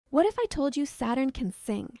What if I told you Saturn can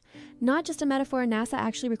sing? Not just a metaphor NASA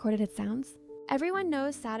actually recorded its sounds? Everyone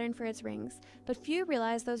knows Saturn for its rings, but few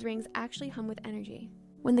realize those rings actually hum with energy.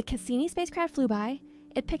 When the Cassini spacecraft flew by,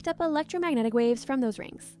 it picked up electromagnetic waves from those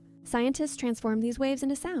rings. Scientists transformed these waves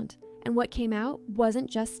into sound, and what came out wasn't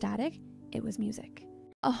just static, it was music.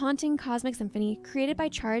 A haunting cosmic symphony created by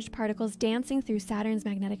charged particles dancing through Saturn's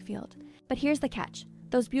magnetic field. But here's the catch.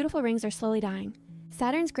 Those beautiful rings are slowly dying.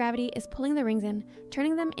 Saturn's gravity is pulling the rings in,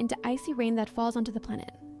 turning them into icy rain that falls onto the planet.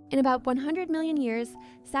 In about 100 million years,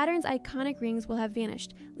 Saturn's iconic rings will have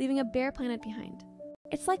vanished, leaving a bare planet behind.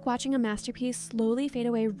 It's like watching a masterpiece slowly fade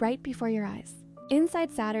away right before your eyes.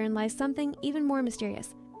 Inside Saturn lies something even more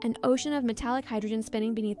mysterious, an ocean of metallic hydrogen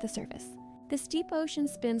spinning beneath the surface. This deep ocean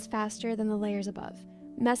spins faster than the layers above,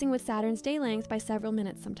 messing with Saturn's day length by several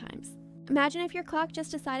minutes sometimes. Imagine if your clock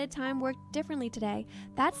just decided time worked differently today.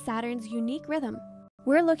 That's Saturn's unique rhythm.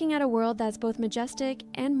 We're looking at a world that's both majestic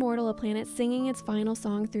and mortal, a planet singing its final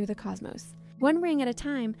song through the cosmos. One ring at a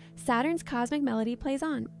time, Saturn's cosmic melody plays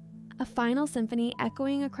on, a final symphony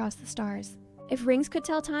echoing across the stars. If rings could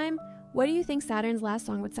tell time, what do you think Saturn's last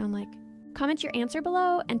song would sound like? Comment your answer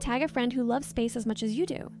below and tag a friend who loves space as much as you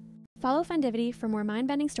do. Follow Fundivity for more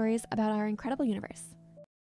mind-bending stories about our incredible universe.